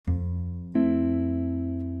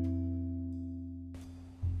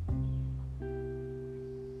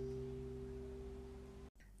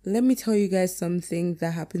let me tell you guys something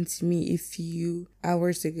that happened to me a few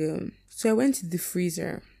hours ago. So I went to the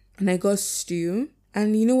freezer and I got stew.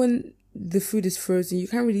 And you know when the food is frozen, you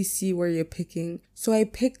can't really see where you're picking. So I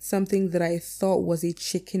picked something that I thought was a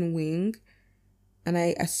chicken wing. And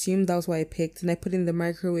I assumed that was what I picked. And I put it in the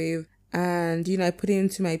microwave. And, I put it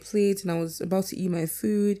into my plate and I was about to eat my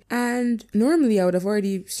food. And normally I would have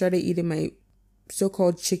already started eating my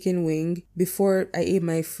so-called chicken wing before I ate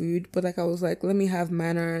my food. But I was like, let me have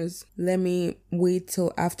manners. Let me wait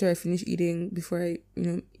till after I finish eating before I,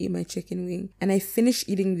 eat my chicken wing. And I finished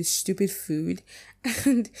eating this stupid food.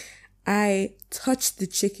 And I touched the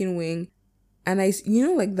chicken wing. And I,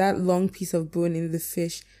 like that long piece of bone in the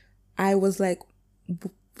fish. I was like,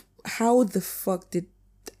 how the fuck did...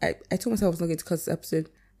 I told myself I was not going to cut this episode,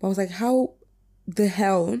 but I was like, how the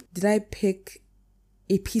hell did I pick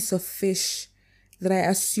a piece of fish that I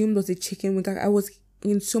assumed was a chicken wing? I was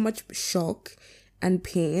in so much shock and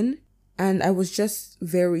pain, and I was just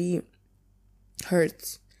very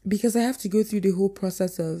hurt because I have to go through the whole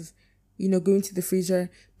process of, going to the freezer,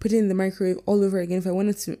 put it in the microwave all over again if I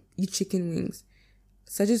wanted to eat chicken wings.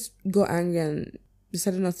 So I just got angry and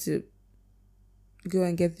decided not to go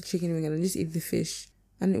and get the chicken wing and I just eat the fish.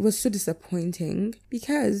 And it was so disappointing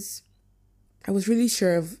because I was really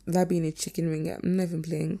sure of that being a chicken wing. I'm not even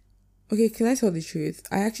playing. Okay, can I tell the truth?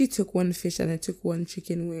 I actually took one fish and I took one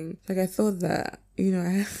chicken wing. Like I thought that,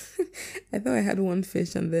 I thought I had one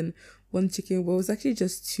fish and then one chicken, but it was actually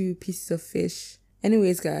just 2 pieces of fish.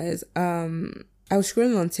 Anyways, guys, I was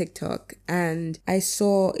scrolling on TikTok and I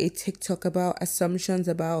saw a TikTok about assumptions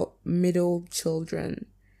about middle children.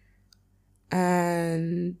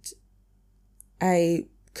 And I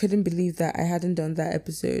couldn't believe that I hadn't done that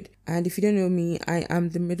episode. And if you don't know me, I am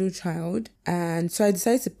the middle child. And so I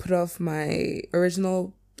decided to put off my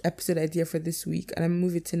original episode idea for this week and I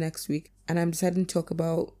move it to next week. And I'm deciding to talk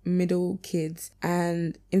about middle kids.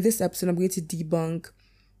 And in this episode, I'm going to debunk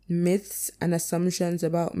myths and assumptions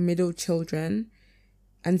about middle children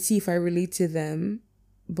and see if I relate to them.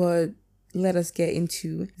 But let us get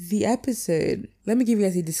into the episode. Let me give you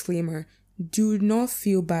guys a disclaimer. Do not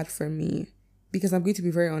feel bad for me. Because I'm going to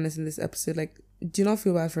be very honest in this episode. Do not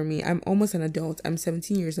feel bad for me. I'm almost an adult. I'm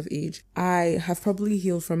 17 years of age. I have probably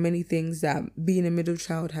healed from many things that being a middle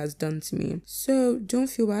child has done to me. So don't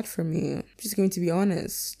feel bad for me. I'm just going to be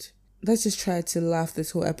honest. Let's just try to laugh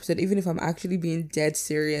this whole episode, even if I'm actually being dead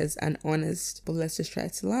serious and honest. But let's just try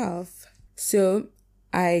to laugh. So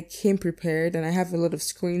I came prepared and I have a lot of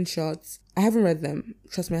screenshots. I haven't read them.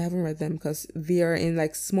 Trust me, I haven't read them because they are in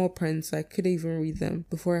small print, so I couldn't even read them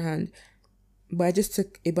beforehand. But I just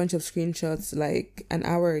took a bunch of screenshots an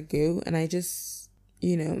hour ago and I just,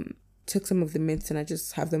 took some of the myths and I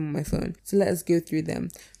just have them on my phone. So let us go through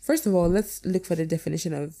them. First of all, let's look for the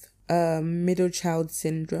definition of middle child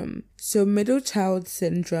syndrome. So middle child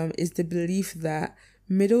syndrome is the belief that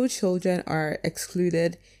middle children are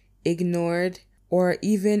excluded, ignored, or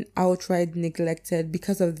even outright neglected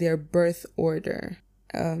because of their birth order.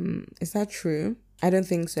 Is that true? I don't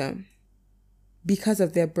think so. Because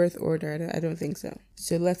of their birth order, I don't think so.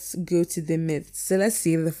 So let's go to the myths. So let's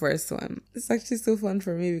see the first one. It's actually so fun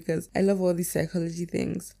for me because I love all these psychology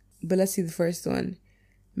things. But let's see the first one.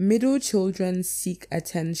 Middle children seek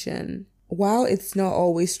attention. While it's not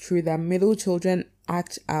always true that middle children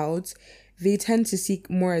act out, they tend to seek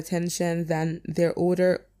more attention than their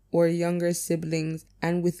older or younger siblings,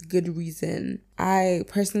 and with good reason. I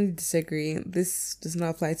personally disagree. This does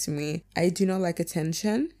not apply to me. I do not like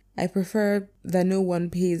attention. I prefer that no one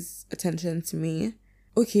pays attention to me.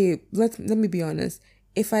 Okay, let me be honest.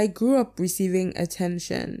 If I grew up receiving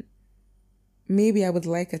attention, maybe I would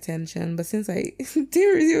like attention. But since I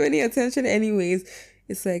didn't receive any attention anyways,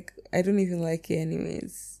 it's I don't even like it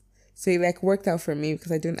anyways. So it worked out for me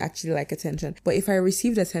because I don't actually like attention. But if I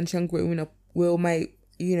received attention growing up, will my,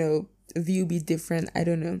 view be different? I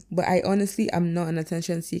don't know. But I honestly am not an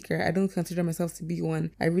attention seeker. I don't consider myself to be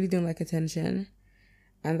one. I really don't like attention.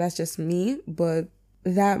 And that's just me, but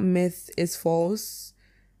that myth is false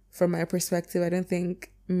from my perspective. I don't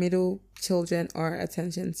think middle children are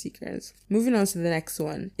attention seekers. Moving on to the next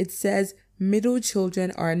one. It says middle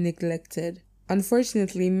children are neglected.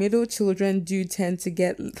 Unfortunately, middle children do tend to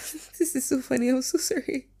get... This is so funny. I'm so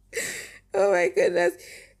sorry. Oh my goodness.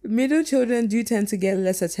 Middle children do tend to get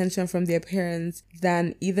less attention from their parents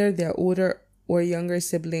than either their older or younger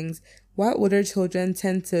siblings, while older children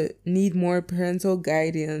tend to need more parental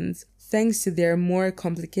guidance thanks to their more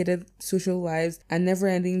complicated social lives and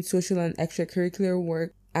never-ending social and extracurricular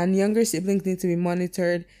work, and younger siblings need to be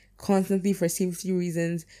monitored constantly for safety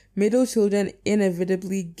reasons. Middle children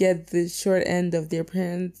inevitably get the short end of their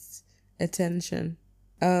parents' attention.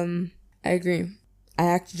 I agree. I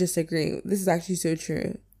actually just agree. This is actually so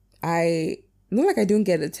true. Not like I don't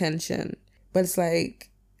get attention, but it's like,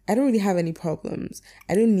 I don't really have any problems.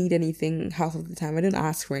 I don't need anything half of the time. I don't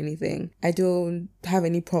ask for anything. I don't have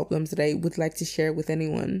any problems that I would like to share with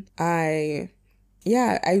anyone. I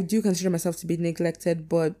do consider myself to be neglected,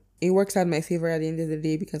 but it works out in my favor at the end of the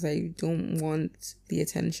day because I don't want the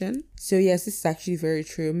attention. So yes, this is actually very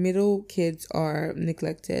true. Middle kids are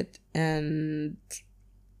neglected, and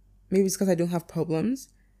maybe it's because I don't have problems.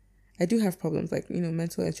 I do have problems, like,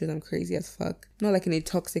 mental issues. I'm crazy as fuck. Not like in a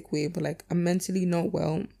toxic way, but like I'm mentally not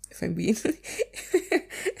well, if I'm being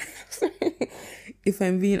if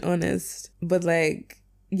I'm being honest. But like,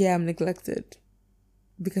 yeah, I'm neglected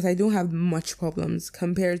because I don't have much problems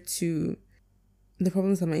compared to the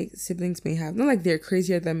problems that my siblings may have. Not like they're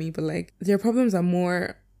crazier than me, but like their problems are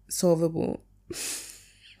more solvable.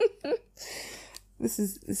 This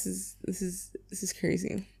is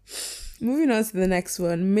crazy. Moving on to the next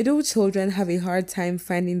one. Middle children have a hard time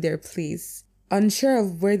finding their place. Unsure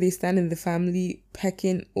of where they stand in the family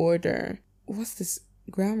pecking order. What's this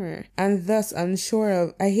grammar? And thus unsure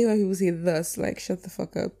of... I hate when people say thus, like, shut the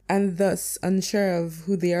fuck up. And thus unsure of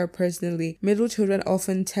who they are personally. Middle children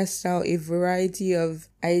often test out a variety of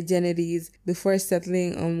identities before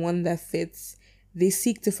settling on one that fits. They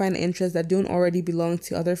seek to find interests that don't already belong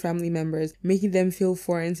to other family members, making them feel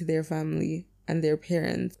foreign to their family and their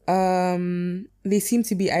parents. They seem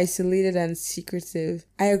to be isolated and secretive.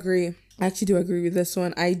 I agree. I actually do agree with this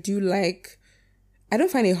one. I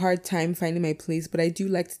don't find a hard time finding my place, but I do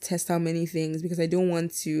like to test out many things because I don't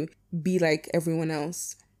want to be like everyone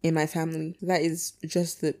else in my family. That is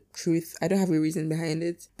just the truth. I don't have a reason behind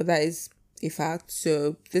it, but that is a fact.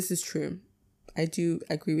 So this is true. I do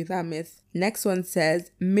agree with that myth. Next one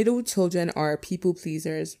says, middle children are people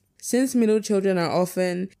pleasers. Since middle children are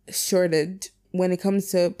often shorted when it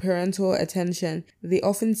comes to parental attention, they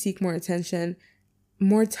often seek more attention,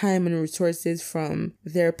 more time and resources from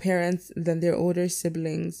their parents than their older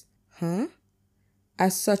siblings.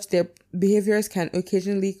 As such, their behaviors can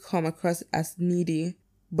occasionally come across as needy,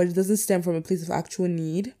 but it doesn't stem from a place of actual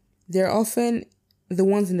need. They're often the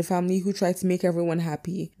ones in the family who try to make everyone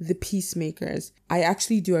happy, the peacemakers. I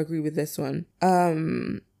actually do agree with this one.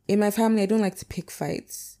 In my family, I don't like to pick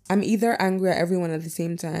fights. I'm either angry at everyone at the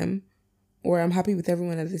same time, or I'm happy with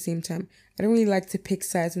everyone at the same time. I don't really like to pick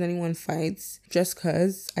sides when anyone fights, just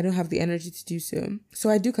because I don't have the energy to do so. So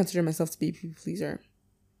I do consider myself to be a people pleaser.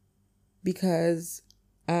 Because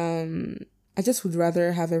I just would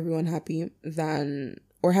rather have everyone happy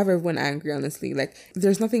or have everyone angry, honestly. Like,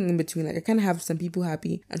 there's nothing in between. Like, I can't have some people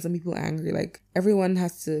happy and some people angry. Like, everyone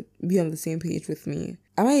has to be on the same page with me.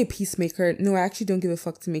 Am I a peacemaker? No, I actually don't give a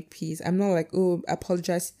fuck to make peace. I'm not like, oh,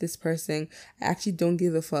 apologize to this person. I actually don't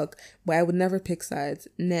give a fuck. But I would never pick sides.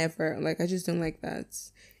 Never. Like, I just don't like that.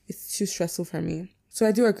 It's too stressful for me. So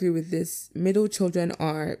I do agree with this. Middle children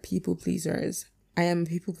are people pleasers. I am a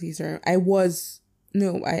people pleaser. I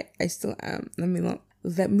still am. Let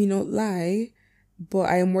me not lie. But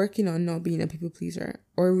I am working on not being a people pleaser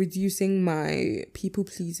or reducing my people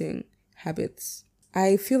pleasing habits.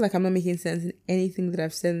 I feel like I'm not making sense in anything that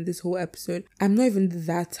I've said in this whole episode. I'm not even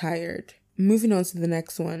that tired. Moving on to the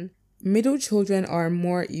next one. Middle children are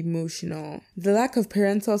more emotional. The lack of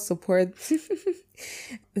parental support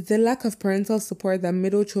that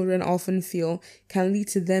middle children often feel can lead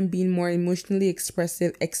to them being more emotionally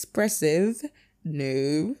expressive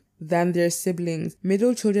than their siblings.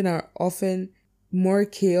 Middle children are often more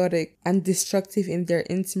chaotic and destructive in their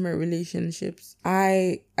intimate relationships.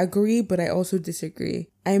 I agree, but I also disagree.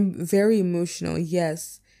 I'm very emotional,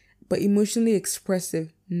 yes, but emotionally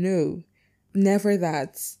expressive, no. Never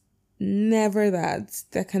that.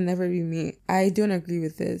 That can never be me. I don't agree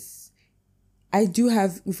with this. I do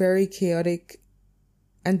have very chaotic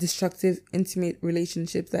and destructive intimate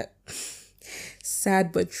relationships that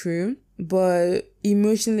sad but true. But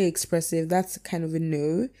emotionally expressive, that's kind of a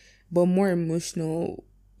no. But more emotional,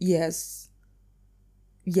 yes.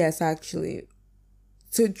 Yes, actually.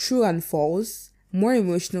 So true and false. More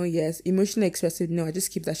emotional, yes. Emotionally expressive, no. I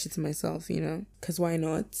just keep that shit to myself, Because why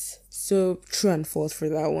not? So true and false for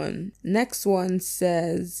that one. Next one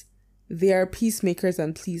says, they are peacemakers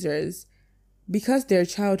and pleasers. Because their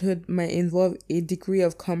childhood might involve a degree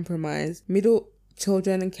of compromise, middle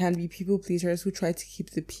children can be people pleasers who try to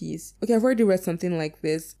keep the peace. Okay, I've already read something like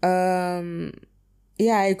this.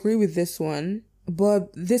 Yeah, I agree with this one. But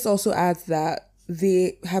this also adds that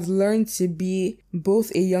they have learned to be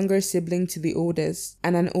both a younger sibling to the oldest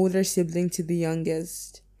and an older sibling to the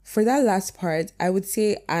youngest. For that last part, I would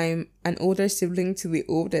say I'm an older sibling to the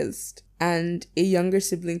oldest. and a younger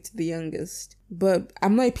sibling to the youngest. But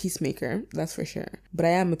I'm not a peacemaker, that's for sure. But I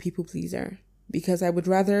am a people pleaser because I would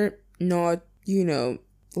rather not,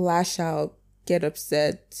 lash out, get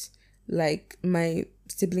upset like my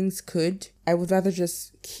siblings could. I would rather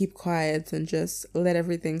just keep quiet and just let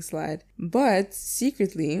everything slide. But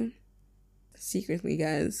secretly,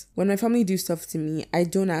 guys, when my family do stuff to me, I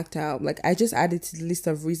don't act out. Like, I just add it to the list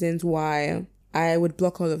of reasons why I would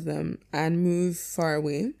block all of them and move far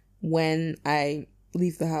away when I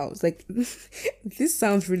leave the house. Like, this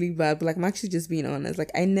sounds really bad, but like, I'm actually just being honest.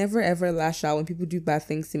 Like, I never ever lash out when people do bad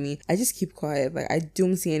things to me. I just keep quiet. Like, I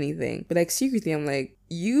don't say anything. But like, secretly, I'm like,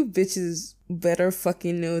 you bitches better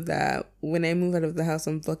fucking know that when I move out of the house,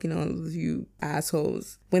 I'm fucking all of you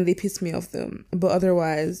assholes when they piss me off them. But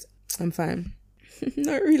otherwise, I'm fine.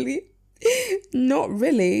 Not really. Not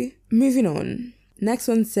really. Moving on. Next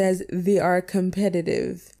one says they are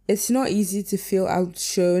competitive. It's not easy to feel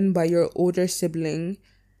outshone by your older sibling,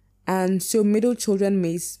 and so middle children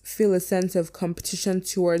may feel a sense of competition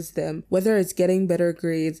towards them, whether it's getting better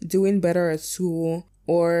grades, doing better at school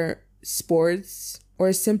or sports,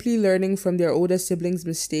 or simply learning from their older siblings'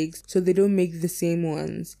 mistakes so they don't make the same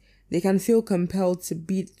ones. They can feel compelled to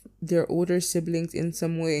beat their older siblings in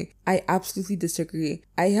some way. I absolutely disagree.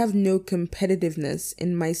 I have no competitiveness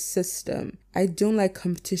in my system. I don't like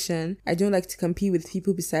competition. I don't like to compete with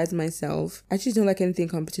people besides myself. I just don't like anything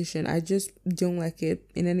competition. I just don't like it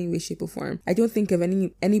in any way, shape, or form. I don't think of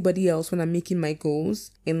anybody else when I'm making my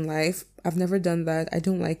goals in life. I've never done that. I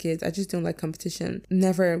don't like it. I just don't like competition.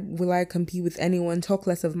 Never will I compete with anyone, talk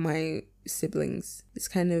less of my siblings. It's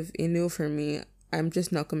kind of a no for me. I'm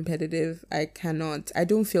just not competitive. I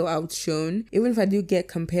don't feel outshone. Even if I do get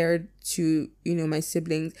compared to, my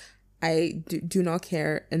siblings, I do not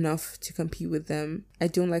care enough to compete with them. I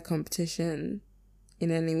don't like competition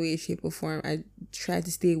in any way, shape, or form. I try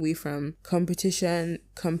to stay away from competition,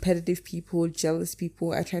 competitive people, jealous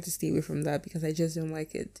people. I try to stay away from that because I just don't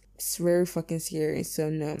like it. It's very fucking scary. So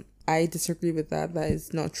no, I disagree with that. That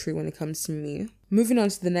is not true when it comes to me. Moving on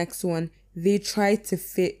to the next one. They try to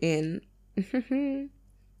fit in.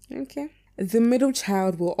 Okay. The middle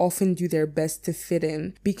child will often do their best to fit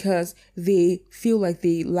in because they feel like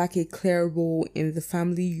they lack a clear role in the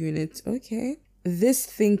family unit. Okay. This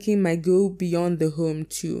thinking might go beyond the home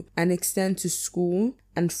too and extend to school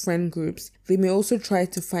and friend groups. They may also try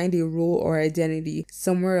to find a role or identity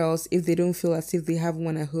somewhere else if they don't feel as if they have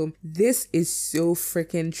one at home. This is so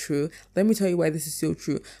freaking true. Let me tell you why this is so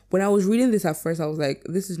true. When I was reading this at first, I was like,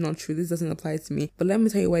 this is not true. This doesn't apply to me. But let me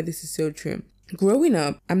tell you why this is so true. Growing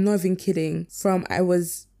up, I'm not even kidding, from I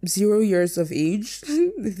was 0 years of age,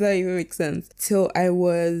 if that even makes sense, till I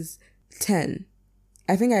was 10.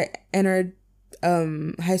 I think I entered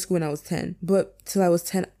high school when I was 10, but till I was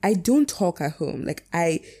 10, I don't talk at home. Like,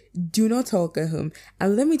 I do not talk at home.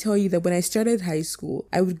 And let me tell you that when I started high school,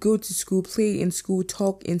 I would go to school, play in school,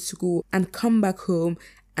 talk in school, and come back home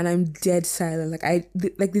and I'm dead silent. Like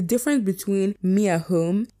the difference between me at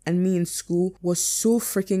home and me in school was so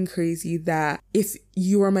freaking crazy that if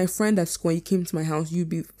you were my friend at school and you came to my house, you'd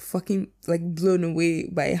be fucking like blown away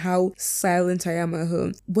by how silent I am at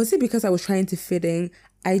home. Was it because I was trying to fit in?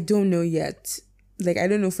 I don't know yet. Like, I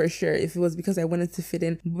don't know for sure if it was because I wanted to fit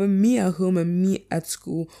in. But me at home and me at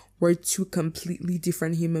school were two completely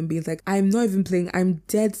different human beings. Like, I'm not even playing. I'm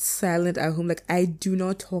dead silent at home. Like, I do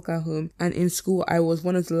not talk at home. And in school, I was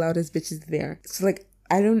one of the loudest bitches there. So, like,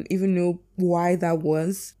 I don't even know why that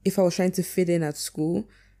was, if I was trying to fit in at school.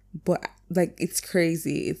 But, like, it's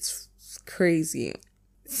crazy. It's crazy.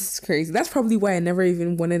 It's crazy. That's probably why I never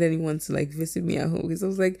even wanted anyone to, like, visit me at home. Because I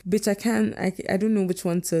was like, bitch, I don't know which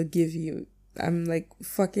one to give you. I'm like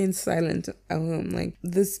fucking silent at home. Like,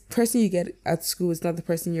 this person you get at school is not the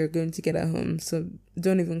person you're going to get at home. So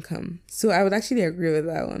don't even come. So I would actually agree with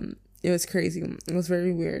that one. It was crazy. It was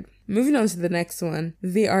very weird. Moving on to the next one.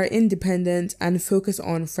 They are independent and focus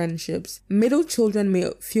on friendships. Middle children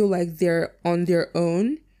may feel like they're on their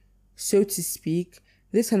own, so to speak.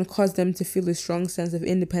 This can cause them to feel a strong sense of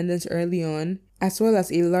independence early on, as well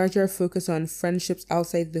as a larger focus on friendships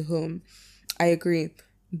outside the home. I agree.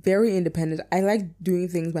 Very independent. I like doing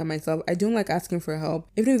things by myself. I don't like asking for help.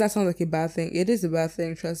 Even if that sounds like a bad thing, it is a bad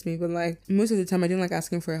thing, trust me. But like, most of the time, I don't like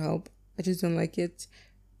asking for help. I just don't like it.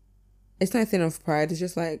 It's not a thing of pride. It's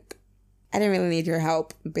just like, I didn't really need your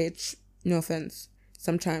help, bitch. No offense.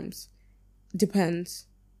 Sometimes. Depends.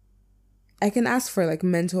 I can ask for like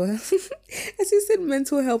mental health. As you said,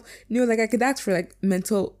 mental help. No, like I could ask for like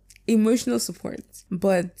emotional support.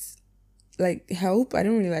 But like help, I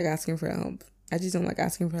don't really like asking for help. I just don't like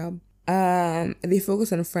asking for help. They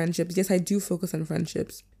focus on friendships. Yes, I do focus on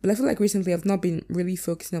friendships. But I feel like recently I've not been really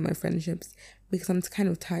focusing on my friendships because I'm kind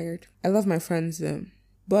of tired. I love my friends though.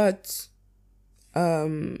 But,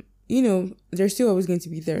 they're still always going to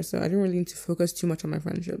be there. So I don't really need to focus too much on my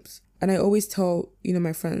friendships. And I always tell,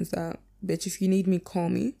 my friends that, bitch, if you need me, call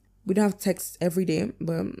me. We don't have to text every day,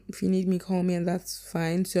 but if you need me, call me, and that's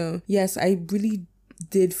fine. So yes, I really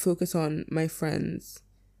did focus on my friends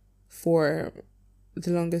for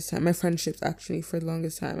the longest time. My friendships, actually, for the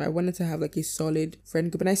longest time. I wanted to have like a solid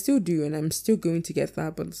friend group, and I still do, and I'm still going to get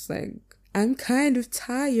that, but it's like, I'm kind of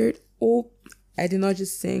tired. Oh, I did not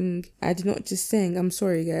just sing. I'm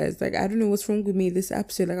sorry, guys. Like, I don't know what's wrong with me this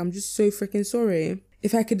episode. Like, I'm just so freaking sorry.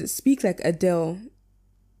 If I could speak like Adele,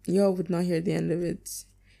 y'all would not hear the end of it.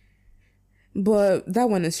 But that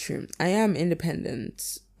one is true. I am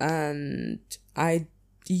independent, and I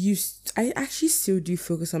actually still do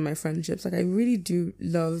focus on my friendships. Like, I really do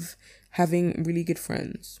love having really good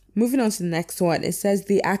friends. Moving on to the next one, it says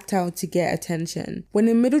they act out to get attention. When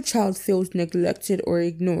a middle child feels neglected or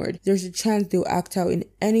ignored, there's a chance they'll act out in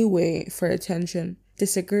any way for attention.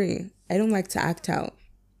 Disagree. I don't like to act out.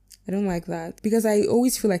 I don't like that because I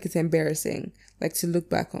always feel like it's embarrassing, like, to look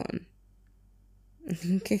back on.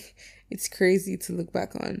 Okay, it's crazy to look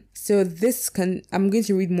back on. So I'm going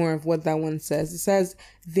to read more of what that one says. It says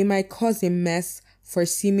they might cause a mess for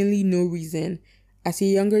seemingly no reason as a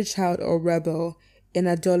younger child or rebel in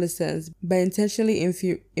adolescence by intentionally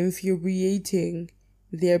infuriating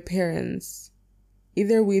their parents.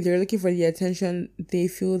 Either way, they're looking for the attention they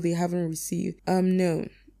feel they haven't received. No.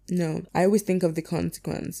 I always think of the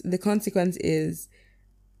consequence. The consequence is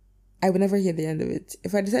I would never hear the end of it.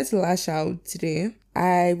 If I decide to lash out today,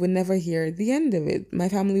 I would never hear the end of it. My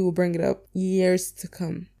family will bring it up years to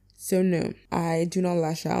come. So no, I do not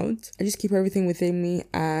lash out. I just keep everything within me,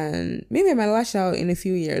 and maybe I might lash out in a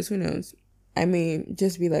few years. Who knows? I may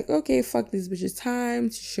just be like, okay, fuck this bitch. It's time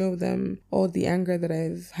to show them all the anger that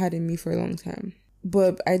I've had in me for a long time.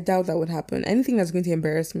 But I doubt that would happen. Anything that's going to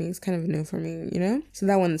embarrass me is kind of a no for me, So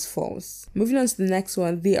that one is false. Moving on to the next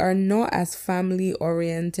one. They are not as family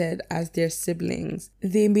oriented as their siblings.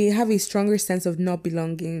 They may have a stronger sense of not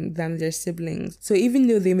belonging than their siblings. So even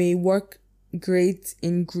though they may work great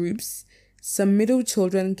in groups, some middle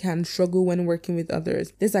children can struggle when working with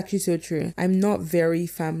others. This is actually so true. I'm not very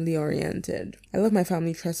family oriented. I love my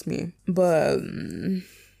family, trust me. But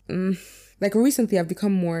like recently I've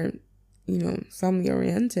become more family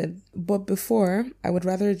oriented. But before, I would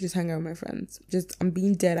rather just hang out with my friends. I'm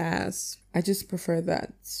being dead ass. I just prefer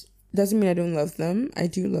that. Doesn't mean I don't love them. I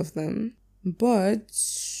do love them. But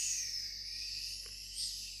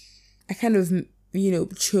I kind of,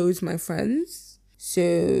 chose my friends.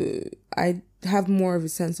 So I have more of a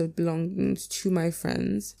sense of belonging to my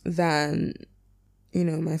friends than,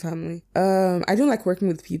 my family. I don't like working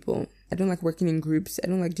with people. I don't like working in groups. I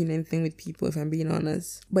don't like doing anything with people, if I'm being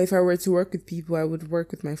honest. But if I were to work with people, I would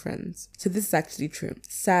work with my friends. So this is actually true.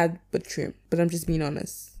 Sad, but true. But I'm just being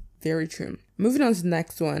honest. Very true. Moving on to the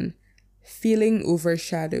next one. Feeling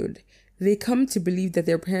overshadowed. They come to believe that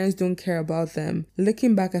their parents don't care about them.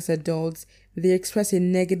 Looking back as adults, they express a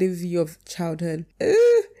negative view of childhood.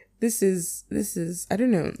 This is, I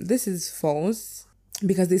don't know. This is false.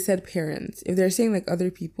 Because they said parents. If they're saying like other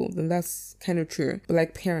people, then that's kind of true. But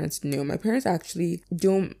like parents, no. My parents actually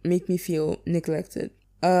don't make me feel neglected.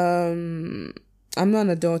 I'm not an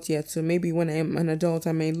adult yet, so maybe when I'm an adult,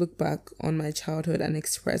 I may look back on my childhood and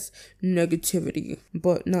express negativity.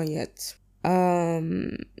 But not yet. Do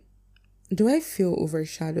I feel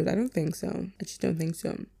overshadowed? I don't think so. I just don't think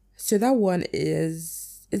so. So that one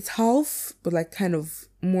it's half, but like kind of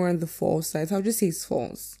more on the false side. So I'll just say it's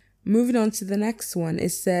false. Moving on to the next one,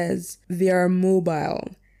 it says they are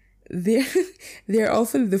mobile. They're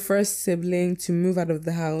often the first sibling to move out of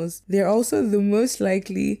the house. They're also the most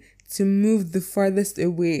likely to move the farthest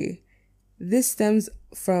away. This stems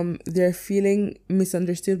from their feeling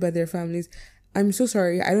misunderstood by their families. I'm so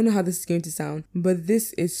sorry. I don't know how this is going to sound, but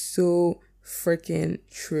this is so freaking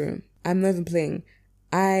true. I'm not even playing.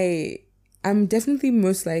 I'm definitely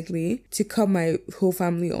most likely to cut my whole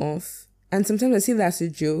family off. And sometimes I say that as a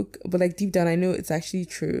joke, but like deep down, I know it's actually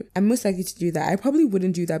true. I'm most likely to do that. I probably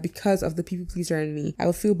wouldn't do that because of the people pleaser in me. I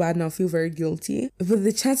will feel bad and I'll feel very guilty. But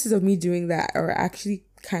the chances of me doing that are actually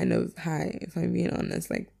kind of high, if I'm being honest.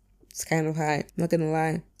 Like, it's kind of high. I'm not gonna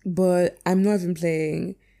lie. But I'm not even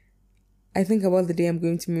playing. I think about the day I'm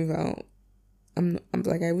going to move out. I'm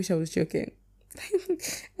like, I wish I was joking.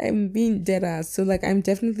 I'm being dead ass. So like, I'm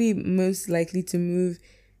definitely most likely to move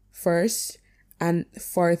first and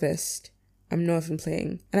farthest. I'm not even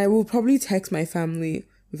playing. And I will probably text my family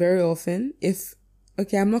very often if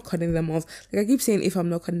Okay, I'm not cutting them off. Like, I keep saying if I'm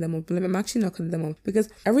not cutting them off, but I'm actually not cutting them off. Because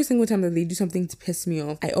every single time that they do something to piss me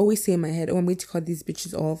off, I always say in my head, oh, I'm going to cut these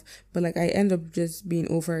bitches off. But like, I end up just being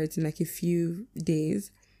over it in like a few days.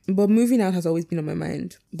 But moving out has always been on my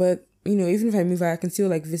mind. But, you know, even if I move out, I can still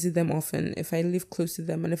like visit them often if I live close to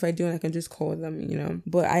them. And if I don't, I can just call them, you know.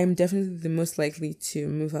 But I am definitely the most likely to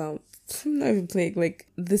move out. I'm not even playing. Like,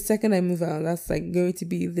 the second I move out, that's like going to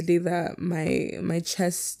be the day that my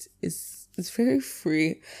chest is very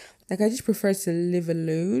free. Like, I just prefer to live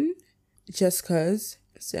alone just cause.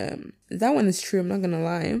 So that one is true, I'm not gonna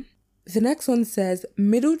lie. The next one says,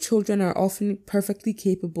 middle children are often perfectly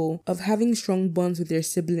capable of having strong bonds with their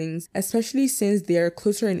siblings, especially since they are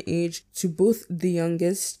closer in age to both the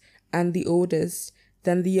youngest and the oldest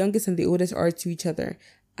than the youngest and the oldest are to each other.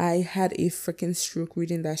 I had a freaking stroke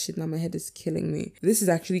reading that shit. Now my head is killing me. This is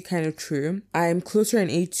actually kind of true. I'm closer in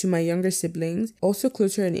age to my younger siblings, also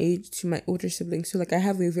closer in age to my older siblings. So like, I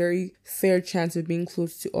have a very fair chance of being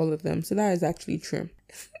close to all of them. So that is actually true.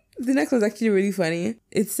 The next one's actually really funny.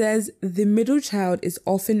 It says, the middle child is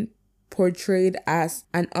often portrayed as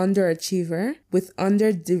an underachiever with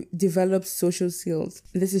underdeveloped social skills.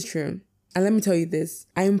 This is true. And let me tell you this.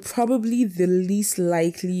 I am probably the least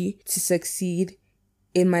likely to succeed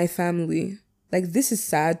in my family. Like, this is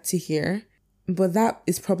sad to hear, but that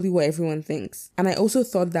is probably what everyone thinks. And I also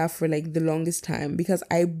thought that for like the longest time because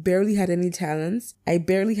I barely had any talents. I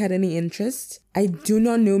barely had any interest. I do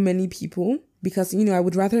not know many people because, you know, I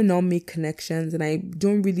would rather not make connections, and I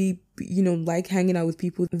don't really, you know, like hanging out with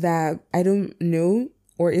people that I don't know,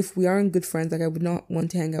 or if we aren't good friends, like I would not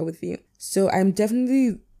want to hang out with you. So I'm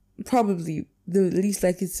definitely probably the least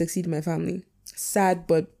likely to succeed in my family. Sad,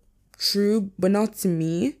 but true, but not to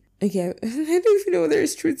me. Okay, I don't even know whether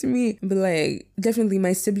it's true to me, but like, definitely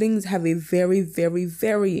my siblings have a very, very,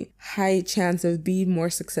 very high chance of being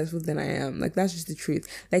more successful than I am. Like, that's just the truth.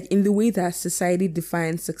 Like, in the way that society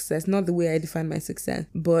defines success, not the way I define my success,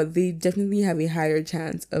 but they definitely have a higher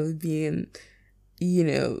chance of being, you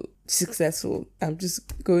know, successful. I'm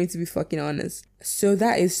just going to be fucking honest. So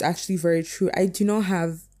that is actually very true. I do not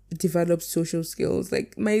have developed social skills.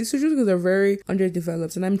 Like, my social skills are very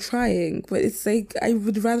underdeveloped, and I'm trying, but it's like, I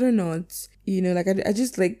would rather not, you know. Like, I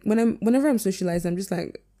just like, whenever I'm socialized, I'm just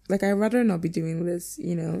like I'd rather not be doing this,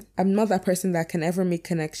 you know. I'm not that person that can ever make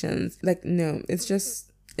connections. Like, no,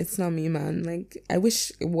 it's not me, man. Like, I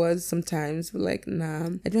wish it was sometimes, but like, nah,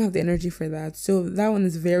 I don't have the energy for that. So that one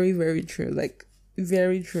is very, very true. Like,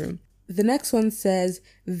 very true. The next one says,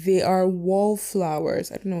 they are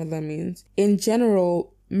wallflowers. I don't know what that means. In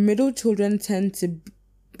general, middle children tend to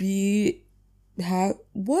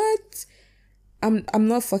what? I'm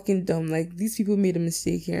not fucking dumb. Like, these people made a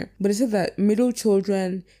mistake here. But it said that middle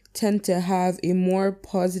children tend to have a more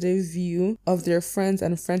positive view of their friends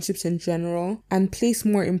and friendships in general, and place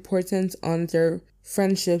more importance on their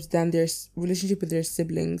friendships than their relationship with their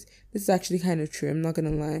siblings. This is actually kind of true. I'm not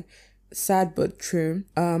gonna lie. Sad, but true.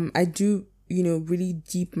 I do, you know, really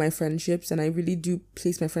deep my friendships, and I really do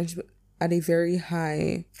place my friendship at a very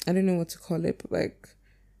high, I don't know what to call it, but like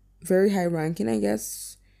very high ranking, I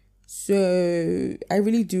guess. So I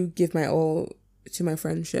really do give my all to my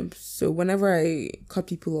friendships. So whenever I cut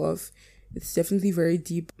people off, it's definitely very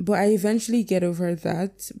deep. But I eventually get over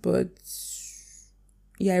that. But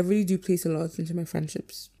yeah, I really do place a lot into my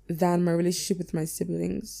friendships than my relationship with my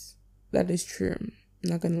siblings. That is true. I'm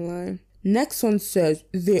not gonna lie. Next one says,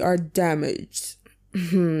 they are damaged.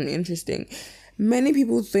 Interesting. Many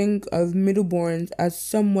people think of middleborns as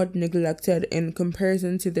somewhat neglected in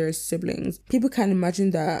comparison to their siblings. People can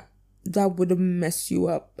imagine that would mess you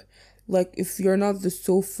up. Like, if you're not the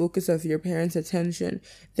sole focus of your parents' attention,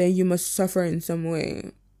 then you must suffer in some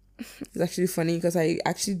way. It's actually funny because I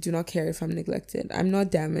actually do not care if I'm neglected. I'm not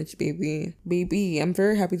damaged, baby. Baby, I'm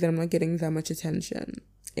very happy that I'm not getting that much attention,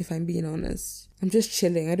 if I'm being honest. I'm just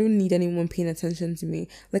chilling. I don't need anyone paying attention to me.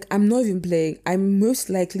 Like, I'm not even playing. I'm most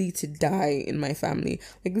likely to die in my family.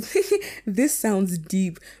 Like, this sounds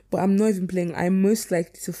deep, but I'm not even playing. I'm most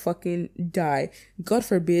likely to fucking die. God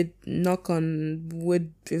forbid, knock on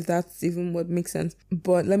wood, if that's even what makes sense.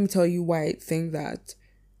 But let me tell you why I think that.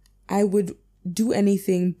 I would do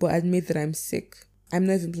anything but admit that I'm sick. I'm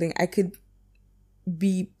not even playing. I could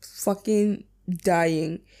be fucking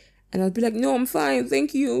dying, and I'll be like, no, I'm fine,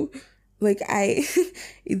 thank you. Like,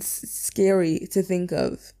 it's scary to think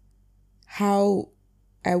of how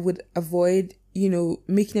I would avoid, you know,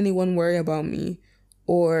 making anyone worry about me,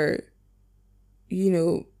 or, you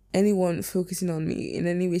know, anyone focusing on me in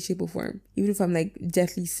any way, shape, or form, even if I'm like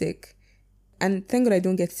deathly sick. And thank God I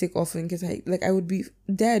don't get sick often, because I would be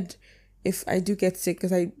dead if I do get sick,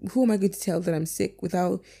 because who am I going to tell that I'm sick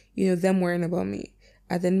without, you know, them worrying about me?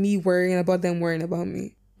 and then me worrying about them worrying about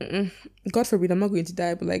me. God forbid, I'm not going to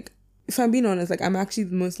die, but like, if I'm being honest, like, I'm actually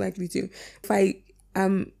most likely to. If I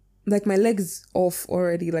am, like, my leg's off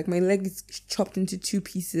already, like, my leg is chopped into 2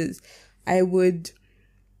 pieces, I would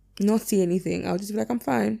not say anything. I'll just be like, I'm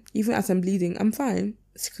fine. Even as I'm bleeding, I'm fine.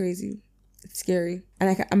 It's crazy. It's scary.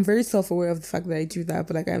 And I'm very self-aware of the fact that I do that,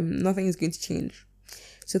 but like, nothing is going to change.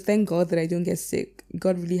 So thank God that I don't get sick.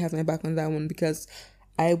 God really has my back on that one, because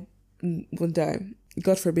I will die.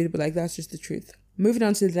 God forbid, but like, that's just the truth. Moving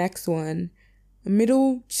on to the next one.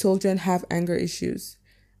 Middle children have anger issues.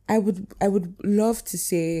 I would love to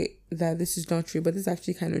say that this is not true, but this is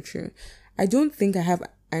actually kind of true. I don't think I have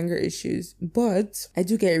anger issues, but I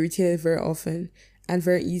do get irritated very often and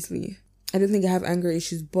very easily. I don't think I have anger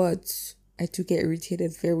issues, but I do get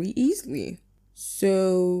irritated very easily.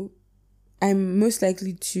 So I'm most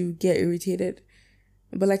likely to get irritated.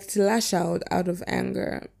 But like, to lash out of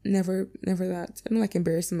anger, never that. I don't like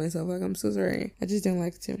embarrassing myself. Like, I'm so sorry. I just don't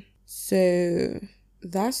like to. So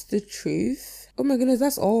that's the truth. Oh my goodness,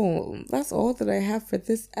 that's all. That's all that I have for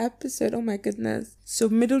this episode. Oh my goodness. So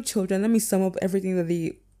middle children, let me sum up everything that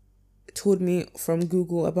they told me from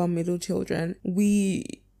Google about middle children.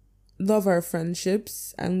 We love our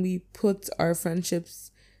friendships, and we put our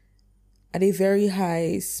friendships at a very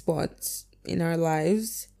high spot in our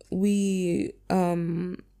lives. We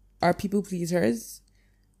are people pleasers,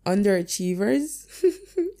 underachievers,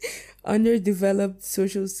 underdeveloped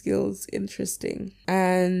social skills, interesting,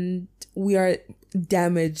 and we are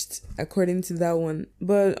damaged according to that one.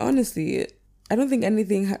 But honestly, I don't think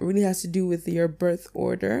anything really has to do with your birth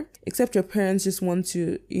order, except your parents just want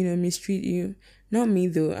to, mistreat you. Not me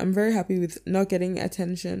though. I'm very happy with not getting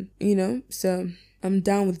attention, so I'm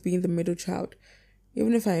down with being the middle child,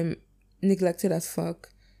 even if I'm neglected as fuck.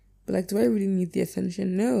 But like, do I really need the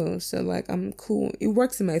attention? No. So like, I'm cool. It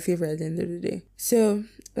works in my favor at the end of the day. So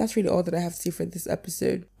that's really all that I have to say for this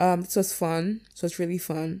episode. This was fun. So it's really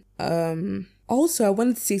fun. Also, I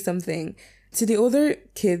wanted to say something to the older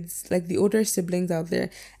kids, like the older siblings out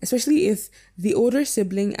there, especially if the older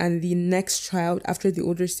sibling and the next child after the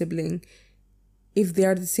older sibling, if they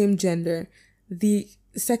are the same gender, the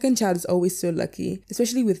second child is always so lucky,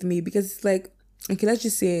 especially with me, because it's like, okay, let's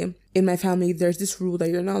just say in my family, there's this rule that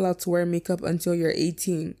you're not allowed to wear makeup until you're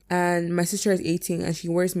 18. And my sister is 18 and she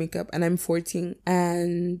wears makeup, and I'm 14.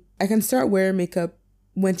 And I can start wearing makeup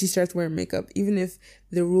when she starts wearing makeup, even if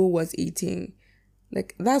the rule was 18.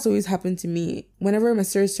 Like, that's always happened to me. Whenever my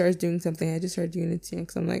sister starts doing something, I just start doing it too.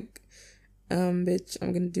 Because I'm like, bitch,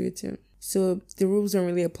 I'm going to do it too. So the rules don't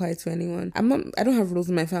really apply to anyone. I don't have rules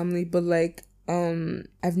in my family, but like,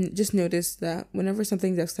 I've just noticed that whenever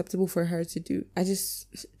something's acceptable for her to do, I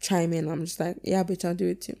just chime in. I'm just like, yeah, bitch, I'll do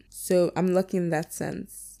it too. So I'm lucky in that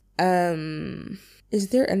sense. Is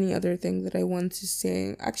there any other thing that I want to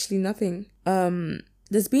say? Actually, nothing.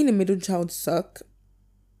 Does being a middle child suck?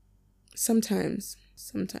 Sometimes.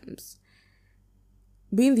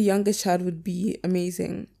 Being the youngest child would be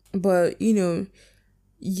amazing, but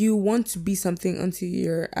you want to be something until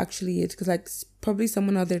you're actually it, because like, probably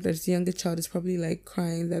someone out there that's the youngest child is probably like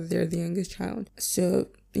crying that they're the youngest child. So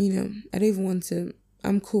I don't even want to.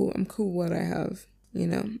 I'm cool with what I have.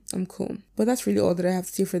 I'm cool. But that's really all that I have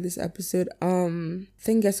to say for this episode. Thank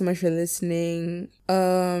you guys so much for listening.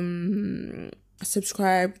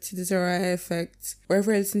 Subscribe to the Zariah Effect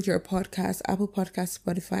wherever you listen to your podcast: Apple Podcasts,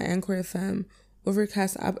 Spotify, Anchor FM,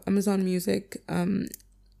 Overcast, Amazon Music.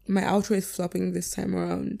 My outro is flopping this time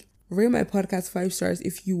around. Rate my podcast 5 stars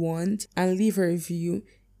if you want, and leave a review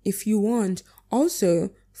if you want. Also,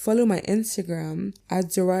 follow my Instagram at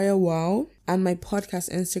Zariah Wow and my podcast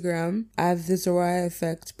Instagram at the Zariah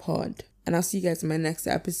Effect Pod. And I'll see you guys in my next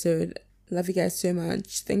episode. Love you guys so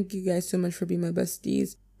much. Thank you guys so much for being my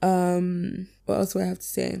besties. What else do I have to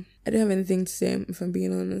say? I don't have anything to say, if I'm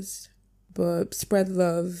being honest. But spread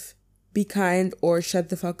love. Be kind or shut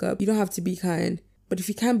the fuck up. You don't have to be kind. But if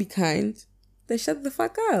you can't be kind, then shut the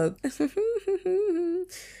fuck up.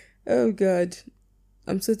 Oh God.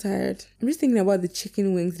 I'm so tired. I'm just thinking about the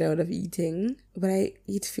chicken wings that I would have eaten, but I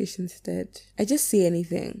eat fish instead. I just say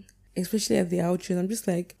anything, especially at the outro. I'm just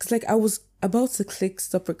like, because like I was about to click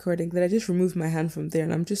stop recording, that I just removed my hand from there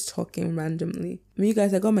and I'm just talking randomly. I mean, you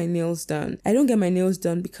guys, I got my nails done. I don't get my nails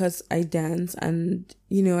done because I dance, and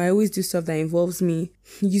I always do stuff that involves me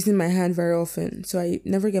using my hand very often, so I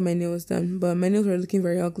never get my nails done. But my nails were looking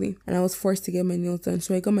very ugly and I was forced to get my nails done,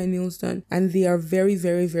 so I got my nails done, and they are very,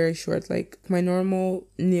 very, very short, like my normal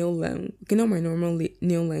nail length. Okay, not my normal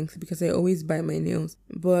nail length, because I always bite my nails,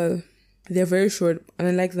 but They're very short and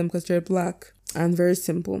I like them because they're black and very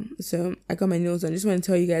simple. So I got my nails done. I just want to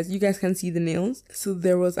tell you guys can see the nails. So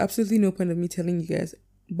there was absolutely no point of me telling you guys,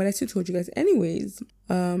 but I still told you guys anyways.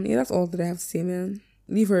 Yeah, that's all that I have to say, man.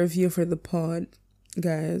 Leave a review for the pod,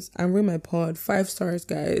 guys. I'm rating my pod 5 stars,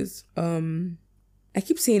 guys. I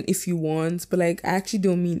keep saying if you want, but like I actually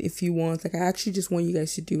don't mean if you want. Like I actually just want you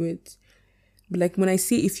guys to do it. But like when I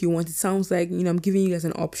say if you want, it sounds like, I'm giving you guys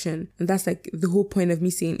an option. And that's like the whole point of me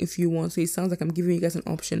saying if you want. So it sounds like I'm giving you guys an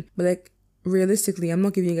option. But like realistically, I'm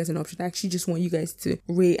not giving you guys an option. I actually just want you guys to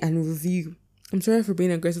rate and review. I'm sorry for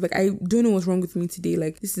being aggressive. Like I don't know what's wrong with me today.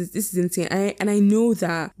 Like this is insane. I know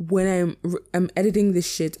that when I'm editing this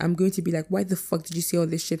shit, I'm going to be like, why the fuck did you say all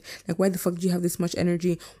this shit? Like why the fuck do you have this much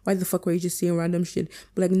energy? Why the fuck were you just saying random shit?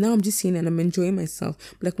 But like now I'm just saying it and I'm enjoying myself.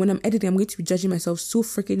 But like when I'm editing, I'm going to be judging myself so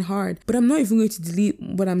freaking hard. But I'm not even going to delete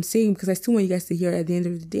what I'm saying because I still want you guys to hear it at the end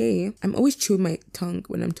of the day. I'm always chewing my tongue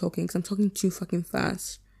when I'm talking because I'm talking too fucking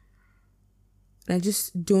fast. And I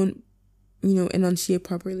just don't enunciate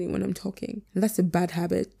properly when I'm talking. And that's a bad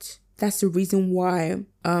habit. That's the reason why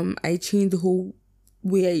I changed the whole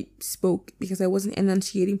way I spoke, because I wasn't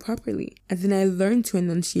enunciating properly. And then I learned to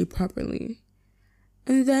enunciate properly.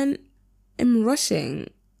 And then I'm rushing.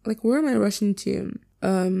 Like, where am I rushing to?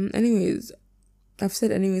 Anyways, I've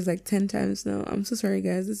said anyways like 10 times now. I'm so sorry,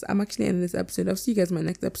 guys. I'm actually ending this episode. I'll see you guys in my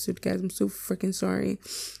next episode, guys. I'm so freaking sorry.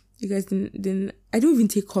 You guys didn't I don't even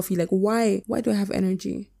take coffee. Like, why do I have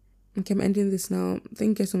energy? Okay, I'm ending this now.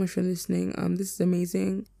 Thank you so much for listening. This is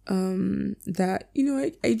amazing. That,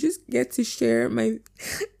 I just get to share my...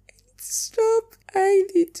 I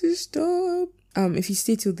need to stop. If you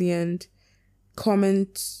stay till the end,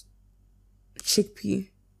 comment chickpea.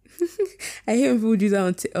 I hear people do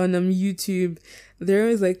that on YouTube. They're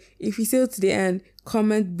always like, if you stay till the end,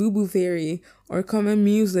 comment boo boo fairy or comment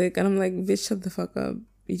music. And I'm like, bitch, shut the fuck up.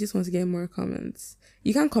 You just want to get more comments.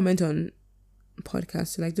 You can't comment on podcast,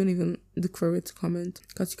 so like don't even look for it to comment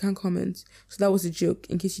because you can't comment. So that was a joke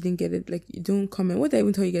in case you didn't get it. Like, you don't comment. What did I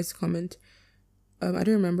even tell you guys to comment? I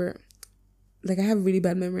don't remember. Like, I have really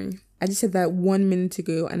bad memory. I just said that 1 minute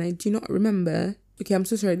ago and I do not remember. Okay, I'm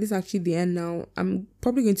so sorry. This is actually the end now. I'm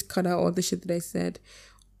probably going to cut out all the shit that I said,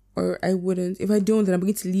 or I wouldn't. If I don't, then I'm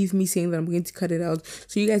going to leave me saying that I'm going to cut it out,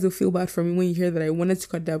 so you guys will feel bad for me when you hear that I wanted to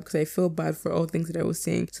cut it out because I feel bad for all things that I was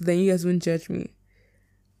saying, so then you guys wouldn't judge me.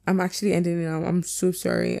 I'm actually ending it now. I'm so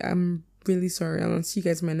sorry. I'm really sorry. I'll see you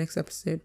guys in my next episode.